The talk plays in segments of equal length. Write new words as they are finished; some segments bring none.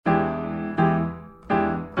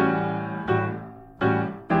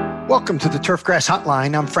Welcome to the Turfgrass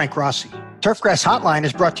Hotline. I'm Frank Rossi. Turfgrass Hotline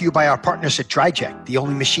is brought to you by our partners at DryJect, the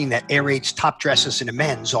only machine that aerates top dresses and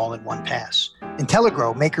amends all in one pass.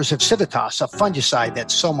 Intelligro, makers of Civitas, a fungicide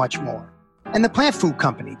that's so much more. And the Plant Food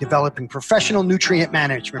Company, developing professional nutrient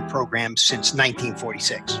management programs since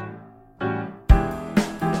 1946.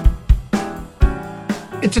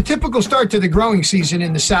 It's a typical start to the growing season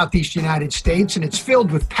in the Southeast United States, and it's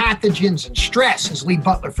filled with pathogens and stress, as Lee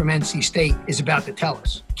Butler from NC State is about to tell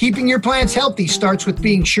us. Keeping your plants healthy starts with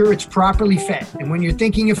being sure it's properly fed. And when you're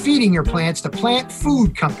thinking of feeding your plants, the Plant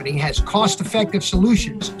Food Company has cost-effective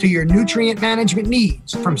solutions to your nutrient management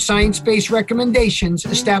needs from science-based recommendations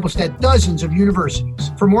established at dozens of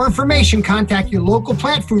universities. For more information, contact your local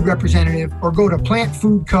plant food representative or go to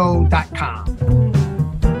plantfoodco.com.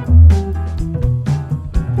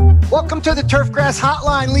 Welcome to the Turfgrass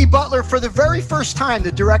Hotline. Lee Butler, for the very first time,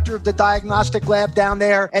 the director of the Diagnostic Lab down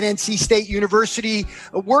there at NC State University,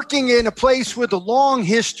 working in a place with a long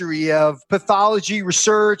history of pathology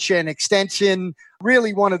research and extension.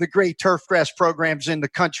 Really one of the great turfgrass programs in the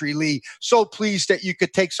country, Lee. So pleased that you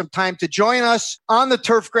could take some time to join us on the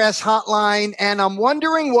Turfgrass Hotline. And I'm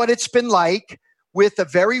wondering what it's been like with a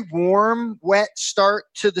very warm, wet start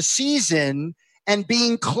to the season and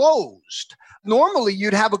being closed. Normally,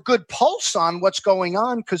 you'd have a good pulse on what's going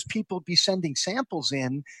on because people would be sending samples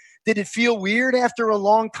in. Did it feel weird after a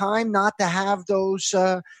long time not to have those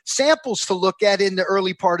samples to look at in the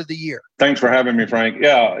early part of the year? Thanks for having me, Frank.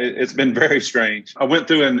 Yeah, it's been very strange. I went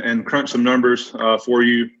through and crunched some numbers for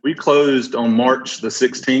you. We closed on March the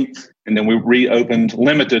 16th, and then we reopened,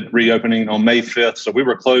 limited reopening on May 5th. So we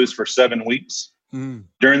were closed for 7 weeks.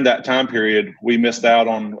 During that time period, we missed out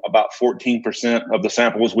on about 14% of the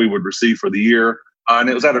samples we would receive for the year. And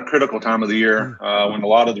it was at a critical time of the year when a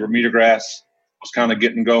lot of the Bermuda grass was kind of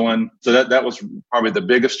getting going. So that was probably the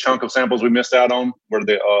biggest chunk of samples we missed out on were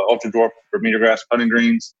the ultra-dwarf Bermuda grass putting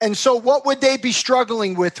greens. And so what would they be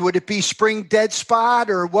struggling with? Would it be spring dead spot,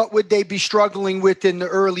 or what would they be struggling with in the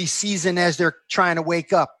early season as they're trying to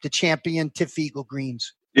wake up, the champion Tiff Eagle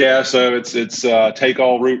greens? Yeah, so it's take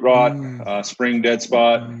all root rot, spring dead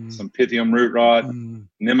spot, some pythium root rot,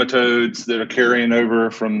 nematodes that are carrying over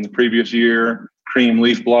from the previous year, cream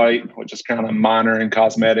leaf blight, which is kind of minor and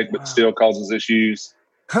cosmetic, but still causes issues.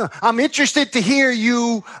 I'm interested to hear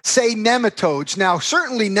you say nematodes. Now,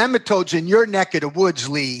 certainly nematodes in your neck of the woods,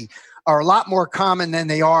 Lee, are a lot more common than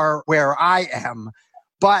they are where I am.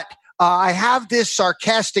 But I have this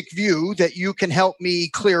sarcastic view that you can help me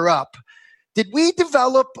clear up. Did we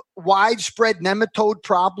develop widespread nematode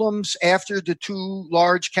problems after the two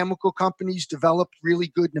large chemical companies developed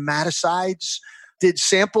really good nematicides? Did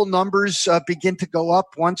sample numbers begin to go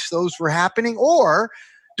up once those were happening? Or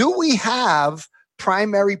do we have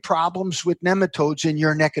primary problems with nematodes in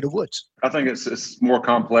your neck of the woods? I think it's more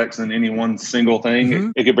complex than any one single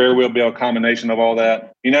thing. It could very well be a combination of all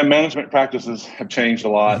that. Management practices have changed a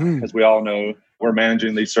lot, as we all know. We're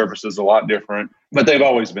managing these surfaces a lot different, but they've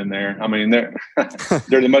always been there. I mean, they're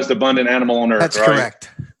the most abundant animal on earth. That's right? Correct.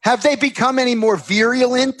 Have they become any more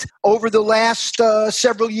virulent over the last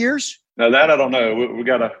several years? No, that I don't know. We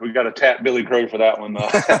got to tap Billy Crow for that one.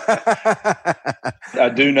 I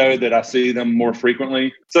do know that I see them more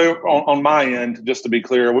frequently. So on my end, just to be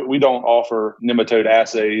clear, we don't offer nematode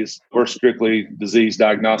assays. We're strictly disease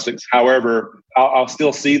diagnostics. However, I'll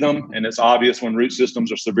still see them, and it's obvious when root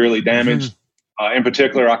systems are severely damaged. In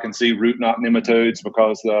particular, I can see root knot nematodes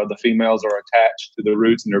because the females are attached to the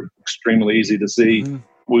roots and they're extremely easy to see.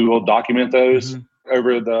 We will document those.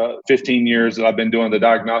 Over the 15 years that I've been doing the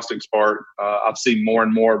diagnostics part, I've seen more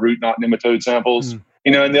and more root knot nematode samples.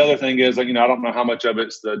 And the other thing is, I don't know how much of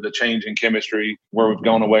it's the change in chemistry where we've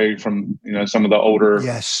gone away from, some of the older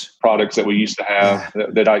products that we used to have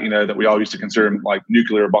that we all used to consider like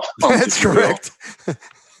nuclear bombs. That's correct.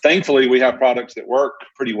 Thankfully, we have products that work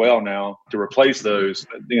pretty well now to replace those.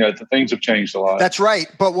 The things have changed a lot. That's right.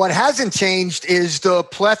 But what hasn't changed is the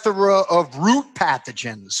plethora of root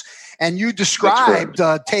pathogens. And you described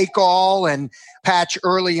take all and patch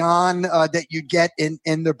early on that you get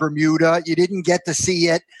in the Bermuda. You didn't get to see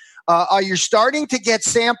it. Are you starting to get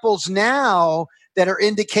samples now that are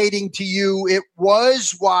indicating to you it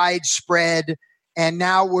was widespread and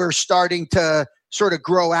now we're starting to sort of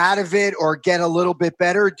grow out of it or get a little bit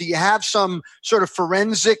better? Do you have some sort of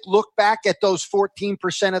forensic look back at those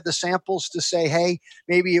 14% of the samples to say, hey,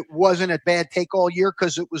 maybe it wasn't a bad take all year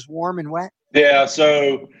because it was warm and wet? Yeah,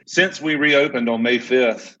 so since we reopened on May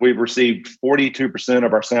 5th, we've received 42%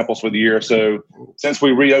 of our samples for the year. So since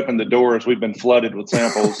we reopened the doors, we've been flooded with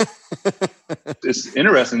samples. It's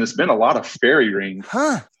interesting. There's been a lot of fairy ring.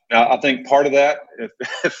 Now, I think part of that,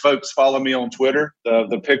 if folks follow me on Twitter,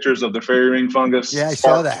 the pictures of the fairy ring fungus I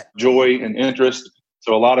saw that. Joy and interest.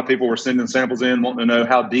 So a lot of people were sending samples in wanting to know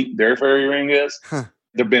how deep their fairy ring is. There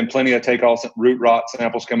have been plenty of take-all root rot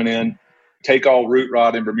samples coming in. Take-all root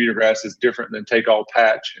rot in Bermuda grass is different than take-all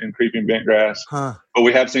patch in creeping bent grass. But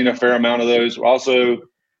we have seen a fair amount of those. Also,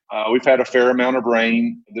 we've had a fair amount of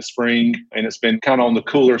rain this spring, and it's been kind of on the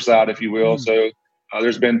cooler side, if you will. So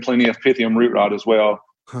there's been plenty of Pythium root rot as well.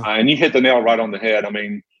 And you hit the nail right on the head. I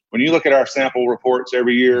mean, when you look at our sample reports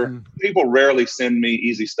every year, people rarely send me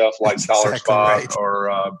easy stuff like dollar spot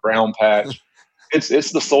or brown patch.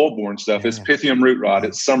 It's the soil-borne stuff. It's Pythium root rot.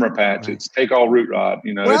 It's summer patch. It's take-all root rot.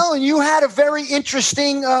 Well, and you had a very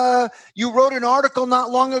interesting. You wrote an article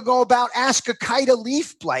not long ago about Asco-whatta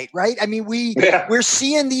leaf blight, right? I mean, we're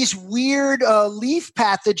seeing these weird leaf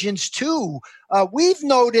pathogens too. We've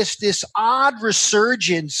noticed this odd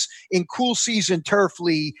resurgence in cool season turf,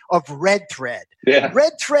 Lee, of red thread. Yeah.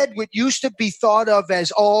 Red thread, what used to be thought of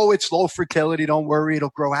as, it's low fertility, don't worry, it'll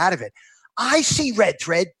grow out of it. I see red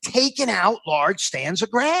thread taking out large stands of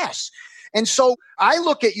grass. And so I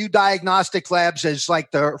look at you diagnostic labs as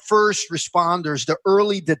like the first responders, the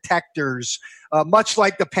early detectors, much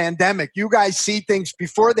like the pandemic. You guys see things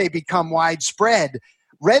before they become widespread.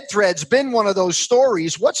 Red thread's been one of those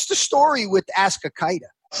stories. What's the story with Asco-whatta?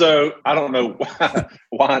 So I don't know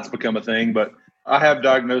why it's become a thing, but I have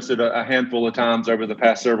diagnosed it a handful of times over the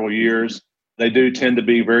past several years. They do tend to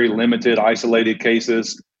be very limited, isolated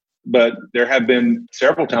cases. But there have been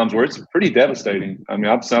several times where it's pretty devastating. I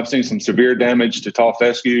mean, I've seen some severe damage to tall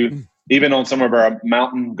fescue, even on some of our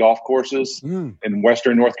mountain golf courses in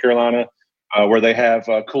western North Carolina, where they have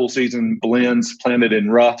cool season blends planted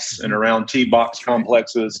in roughs and around tee box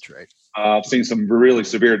complexes. That's right. I've seen some really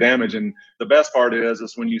severe damage. And the best part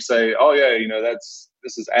is when you say, oh, yeah,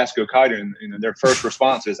 this is Asco-whatta, and their first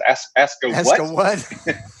response is Asco what?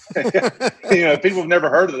 People have never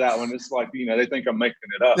heard of that one. It's like, they think I'm making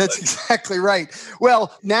it up. That's exactly right.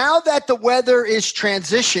 Well, now that the weather is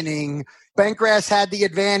transitioning, bentgrass had the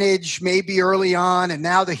advantage maybe early on, and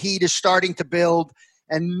now the heat is starting to build,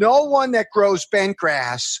 and no one that grows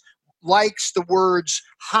bentgrass likes the words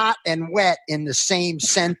hot and wet in the same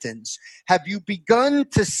sentence. Have you begun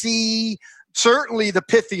to see certainly the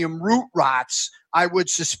Pythium root rots, I would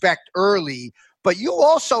suspect, early, but you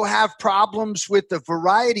also have problems with a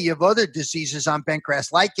variety of other diseases on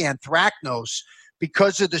bentgrass, like anthracnose,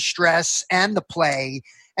 because of the stress and the play.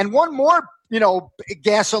 And one more,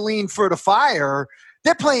 gasoline for the fire,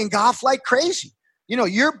 they're playing golf like crazy.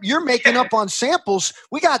 You're making up on samples.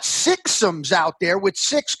 We got 6'ems out there with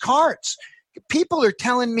 6 carts. People are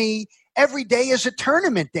telling me every day is a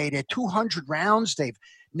tournament day. They're 200 rounds. They've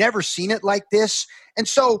never seen it like this. And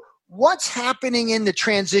so what's happening in the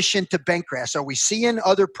transition to bentgrass? Are we seeing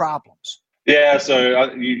other problems? Yeah,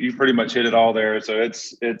 so you pretty much hit it all there. So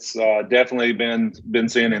it's definitely been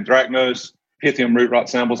seeing anthracnose. Pythium root rot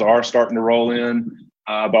samples are starting to roll in,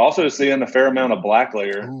 but also seeing a fair amount of black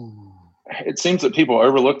layer. Ooh. It seems that people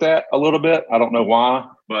overlook that a little bit. I don't know why,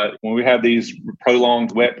 but when we have these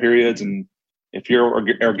prolonged wet periods, and if your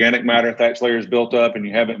organic matter thatch layer is built up and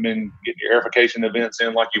you haven't been getting your aerification events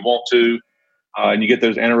in like you want to, and you get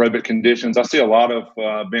those anaerobic conditions, I see a lot of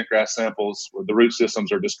bentgrass samples where the root systems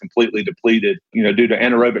are just completely depleted, due to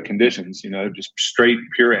anaerobic conditions, just straight,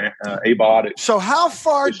 pure abiotic. So how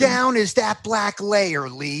far down is that black layer,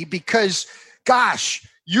 Lee? Because, gosh,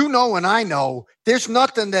 and I know there's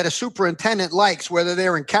nothing that a superintendent likes, whether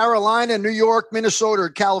they're in Carolina, New York, Minnesota, or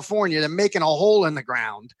California, than making a hole in the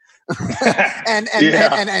ground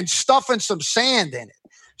and stuffing some sand in it.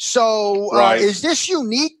 So is this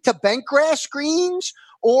unique to bentgrass greens,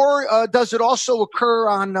 or does it also occur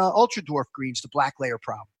on ultra dwarf greens, the black layer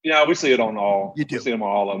problem? Yeah, we see it on all. You do. We see them on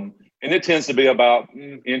all of them. And it tends to be about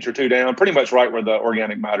an inch or two down, pretty much right where the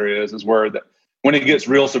organic matter is where when it gets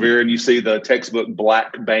real severe and you see the textbook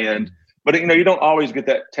black band. But, you don't always get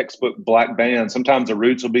that textbook black band. Sometimes the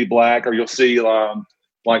roots will be black, or you'll see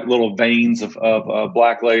like little veins of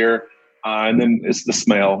black layer. And then it's the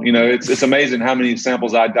smell. It's amazing how many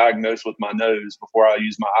samples I diagnose with my nose before I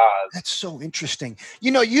use my eyes. That's so interesting.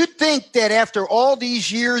 You'd think that after all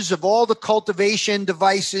these years of all the cultivation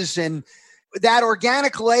devices and that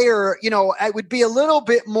organic layer, it would be a little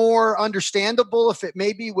bit more understandable if it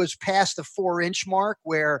maybe was past the 4-inch mark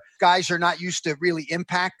where guys are not used to really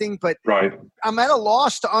impacting. But right. I'm at a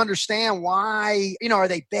loss to understand why, are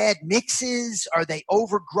they bad mixes? Are they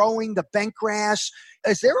overgrowing the bentgrass?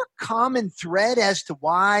 Is there a common thread as to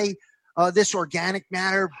why this organic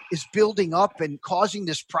matter is building up and causing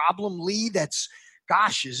this problem, Lee, that's,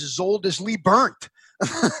 is as old as Lee burnt?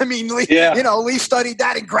 I mean, Lee, yeah. Lee studied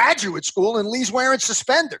that in graduate school, and Lee's wearing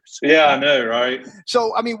suspenders. Yeah, I know, right?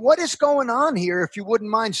 So, I mean, what is going on here, if you wouldn't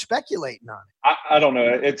mind speculating on it? I don't know.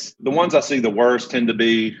 It's the ones I see the worst tend to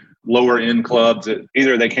be lower end clubs that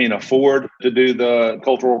either they can't afford to do the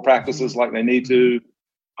cultural practices like they need to,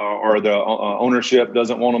 or the ownership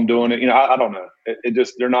doesn't want them doing it. I don't know. It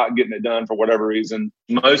just, they're not getting it done for whatever reason.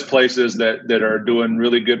 Most places that are doing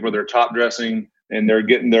really good with their top dressing and they're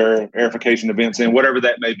getting their aerification events in, whatever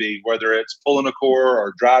that may be, whether it's pulling a core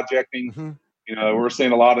or DryJecting. Mm-hmm. We're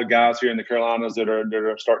seeing a lot of guys here in the Carolinas that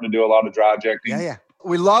are starting to do a lot of DryJecting. Yeah.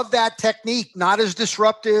 We love that technique, not as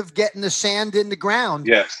disruptive, getting the sand in the ground.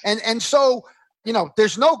 Yes. And so,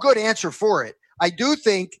 there's no good answer for it. I do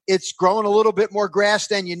think it's growing a little bit more grass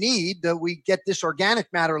than you need, that we get this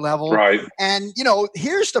organic matter level. Right. And,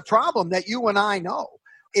 here's the problem that you and I know.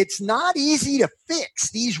 It's not easy to fix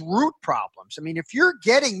these root problems. I mean, if you're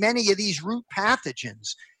getting many of these root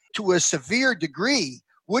pathogens to a severe degree,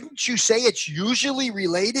 wouldn't you say it's usually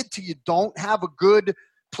related to you don't have a good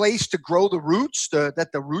place to grow the roots,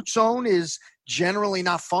 that the root zone is generally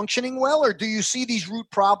not functioning well? Or do you see these root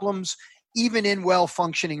problems even in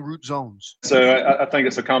well-functioning root zones? So I think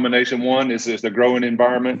it's a combination. One is the growing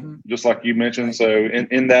environment, just like you mentioned. Right. So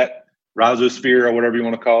in that rhizosphere or whatever you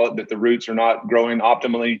want to call it, that the roots are not growing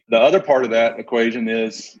optimally. The other part of that equation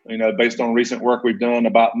is, based on recent work we've done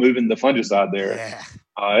about moving the fungicide there. Yeah.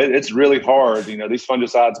 It's really hard. These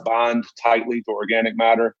fungicides bind tightly to organic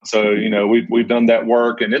matter. So, we've done that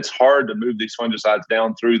work, and it's hard to move these fungicides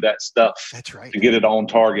down through that stuff. That's right. To get it on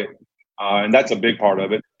target. And that's a big part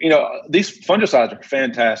of it. These fungicides are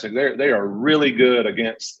fantastic. They are really good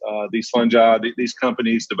against these fungi. These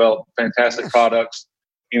companies develop fantastic products.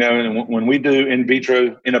 And when we do in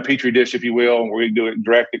vitro, in a petri dish, if you will, where we do it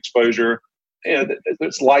direct exposure,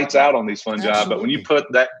 it's lights out on these fungi. Absolutely. But when you put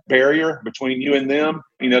that barrier between you and them,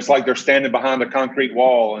 it's like they're standing behind a concrete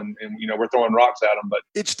wall and we're throwing rocks at them. But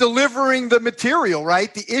it's delivering the material,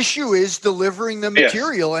 right? The issue is delivering the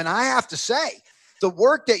material. Yes. And I have to say, the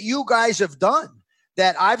work that you guys have done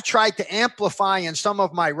that I've tried to amplify in some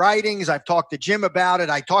of my writings, I've talked to Jim about it.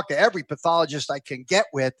 I talk to every pathologist I can get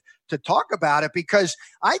with to talk about it, because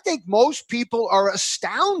I think most people are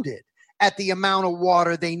astounded at the amount of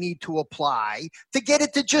water they need to apply to get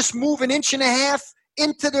it to just move 1.5 inches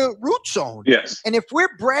into the root zone. Yes. And if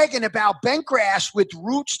we're bragging about bentgrass with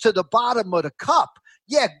roots to the bottom of the cup,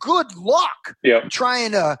 good luck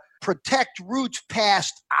trying to protect roots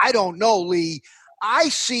past, I don't know, Lee. I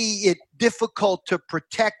see it difficult to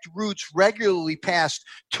protect roots regularly past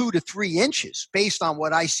 2 to 3 inches based on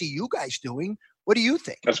what I see you guys doing. What do you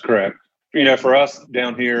think? That's correct. For us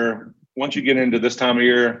down here, once you get into this time of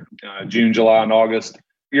year, June, July, and August,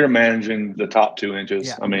 you're managing the top 2 inches.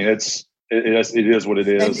 Yeah. I mean, it is what it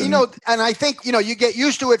is. And, and I think, you get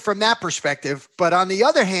used to it from that perspective. But on the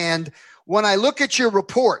other hand, when I look at your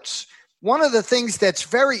reports, one of the things that's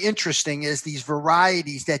very interesting is these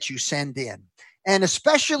varieties that you send in. And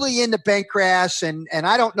especially in the bentgrass, and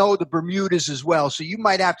I don't know the Bermudas as well, so you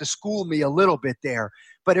might have to school me a little bit there.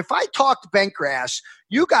 But if I talk bentgrass,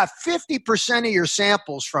 you got 50% of your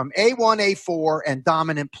samples from A1, A4, and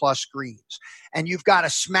dominant plus greens. And you've got a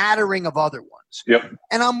smattering of other ones. Yep.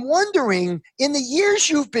 And I'm wondering, in the years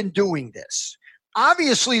you've been doing this,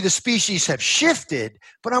 obviously the species have shifted,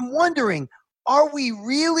 but I'm wondering, are we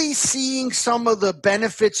really seeing some of the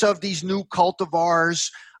benefits of these new cultivars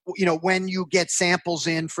when you get samples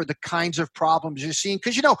in for the kinds of problems you're seeing?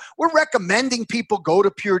 Because, we're recommending people go to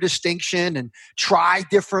Pure Distinction and try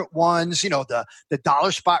different ones, the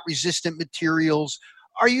dollar spot resistant materials.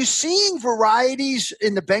 Are you seeing varieties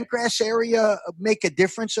in the bentgrass area make a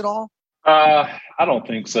difference at all? I don't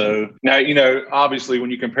think so. Now, obviously when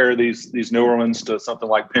you compare these newer ones to something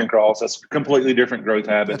like Pencross, that's completely different growth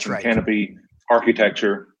habits and canopy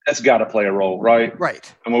architecture. That's got to play a role, right?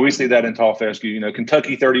 Right. And when we see that in tall fescue,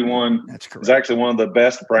 Kentucky 31 is actually one of the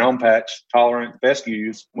best brown patch tolerant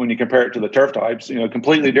fescues when you compare it to the turf types.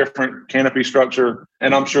 Completely different canopy structure,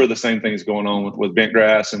 and I'm sure the same thing is going on with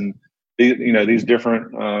bentgrass and these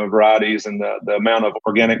different varieties, and the amount of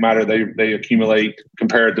organic matter they accumulate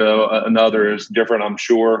compared to another is different. I'm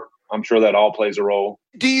sure that all plays a role.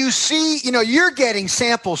 Do you see? You're getting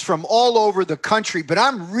samples from all over the country, but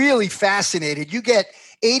I'm really fascinated. You get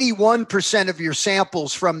 81% of your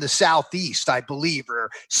samples from the Southeast, I believe,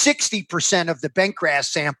 or 60% of the bentgrass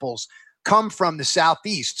samples come from the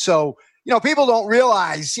Southeast. So, people don't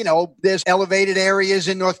realize, there's elevated areas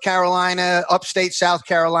in North Carolina, upstate South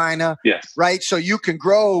Carolina. Yes. Right? So you can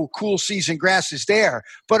grow cool season grasses there.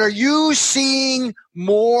 But are you seeing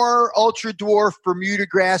more ultra dwarf Bermuda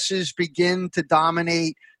grasses begin to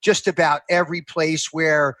dominate just about every place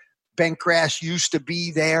where bent grass used to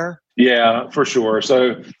be there? Yeah, for sure.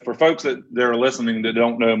 So for folks that are listening that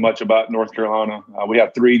don't know much about North Carolina, we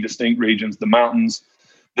have 3 distinct regions: the mountains,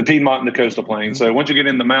 the Piedmont, and the coastal plain. So once you get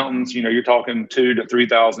in the mountains, you're talking 2,000 to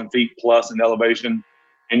 3,000 feet plus in elevation,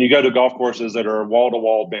 and you go to golf courses that are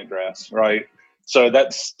wall-to-wall bent grass, right? So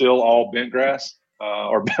that's still all bent grass.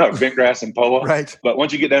 Or bent grass and POA. Right. But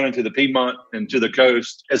once you get down into the Piedmont and to the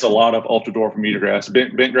coast, it's a lot of ultra-dwarf Bermuda grass.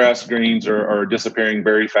 Bent grass greens are disappearing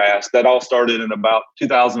very fast. That all started in about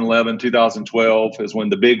 2011, 2012 is when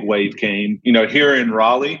the big wave came. Here in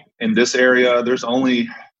Raleigh, in this area, there's only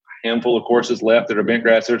a handful of courses left that are bent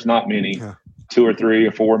grass. There's not many, 2 or 3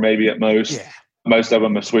 or 4 maybe at most. Yeah. Most of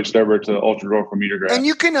them have switched over to ultra-dwarf Bermuda grass. And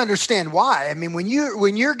you can understand why. I mean, when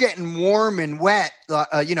you're getting warm and wet,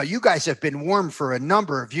 you guys have been warm for a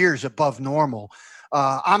number of years above normal.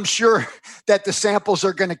 I'm sure that the samples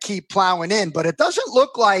are going to keep plowing in, but it doesn't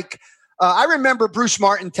look like I remember Bruce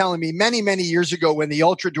Martin telling me many, many years ago when the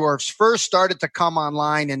ultra dwarfs first started to come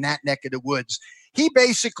online in that neck of the woods. He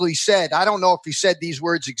basically said, I don't know if he said these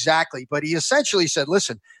words exactly, but he essentially said,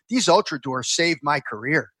 listen, these ultra dwarfs saved my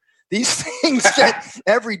career. These things get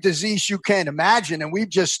every disease you can imagine, and we've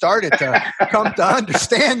just started to come to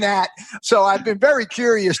understand that. So I've been very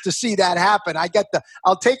curious to see that happen.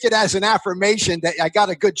 I'll take it as an affirmation that I got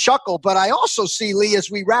a good chuckle, but I also see, Lee, as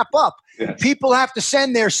we wrap up, people have to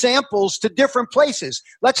send their samples to different places.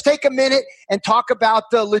 Let's take a minute and talk about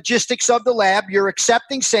the logistics of the lab. You're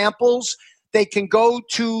accepting samples. They can go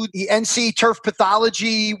to the NC Turf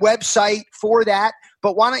Pathology website for that.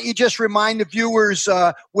 But why don't you just remind the viewers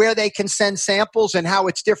where they can send samples and how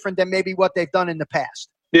it's different than maybe what they've done in the past?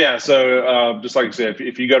 Yeah, so just like I said,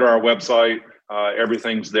 if you go to our website,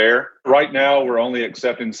 everything's there. Right now, we're only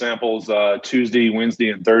accepting samples Tuesday, Wednesday,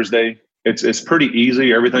 and Thursday. It's pretty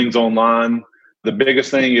easy. Everything's online. The biggest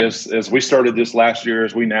thing is we started this last year,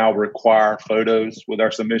 is we now require photos with our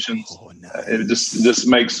submissions. Oh, nice. It just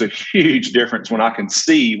makes a huge difference when I can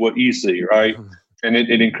see what you see, right? And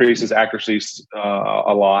it increases accuracy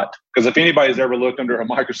a lot. Because if anybody's ever looked under a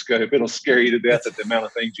microscope, it'll scare you to death at the amount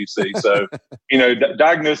of things you see. So,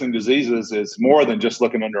 diagnosing diseases is more than just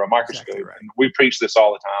looking under a microscope. Exactly right. And we preach this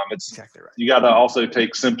all the time. It's exactly right. You got to also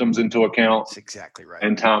take symptoms into account. That's exactly right.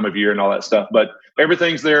 And time of year and all that stuff. But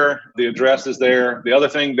everything's there. The address is there. The other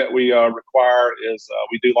thing that we require is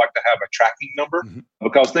we do like to have a tracking number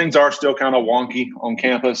because things are still kind of wonky on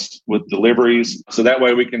campus with deliveries. So that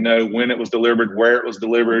way we can know when it was delivered, where it was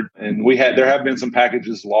delivered. And there have been some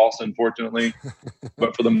packages lost, unfortunately,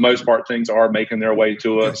 but for the most part, things are making their way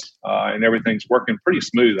to us, and everything's working pretty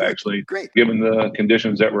smooth, actually, given the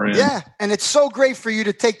conditions that we're in. Yeah, and it's so great for you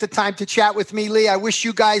to take the time to chat with me, Lee. I wish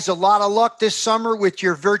you guys a lot of luck this summer with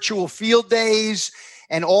your virtual field days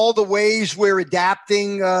and all the ways we're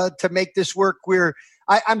adapting to make this work.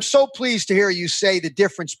 I'm so pleased to hear you say the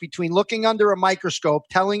difference between looking under a microscope,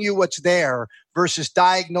 telling you what's there, versus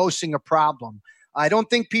diagnosing a problem. I don't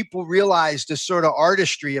think people realize the sort of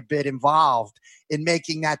artistry a bit involved in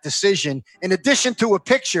making that decision. In addition to a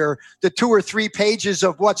picture, the 2 or 3 pages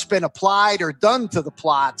of what's been applied or done to the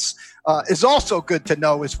plots is also good to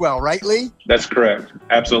know as well, right, Lee? That's correct.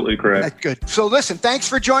 Absolutely correct. That's good. So listen, thanks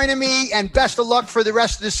for joining me, and best of luck for the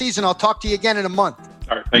rest of the season. I'll talk to you again in a month.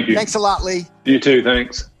 All right. Thank you. Thanks a lot, Lee. You too.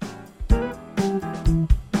 Thanks.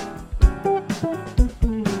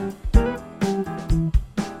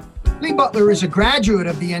 Lee Butler is a graduate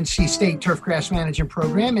of the NC State Turfgrass Management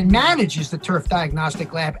Program and manages the Turf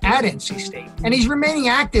Diagnostic Lab at NC State. And he's remaining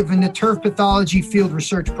active in the Turf Pathology Field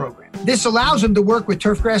Research Program. This allows him to work with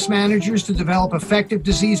turfgrass managers to develop effective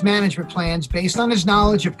disease management plans based on his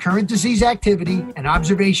knowledge of current disease activity and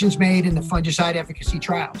observations made in the fungicide efficacy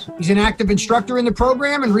trials. He's an active instructor in the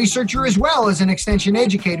program and researcher, as well as an extension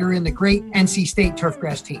educator in the great NC State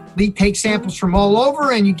Turfgrass team. Lee takes samples from all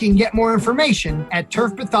over, and you can get more information at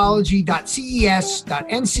turfpathology.ces.ncsu.edu.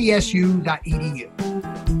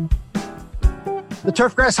 The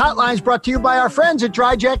Turfgrass Hotline is brought to you by our friends at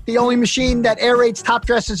DryJect, the only machine that aerates top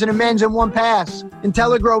dresses and amends in one pass.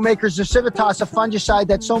 Intelligro, makers of Civitas, a fungicide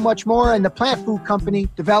that's so much more, and the Plant Food Company,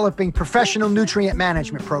 developing professional nutrient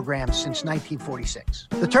management programs since 1946.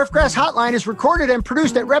 The Turfgrass Hotline is recorded and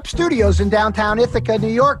produced at Rep Studios in downtown Ithaca, New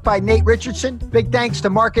York by Nate Richardson. Big thanks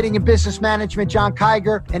to Marketing and Business Management John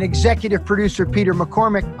Kiger and Executive Producer Peter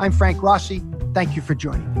McCormick. I'm Frank Rossi. Thank you for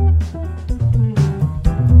joining me.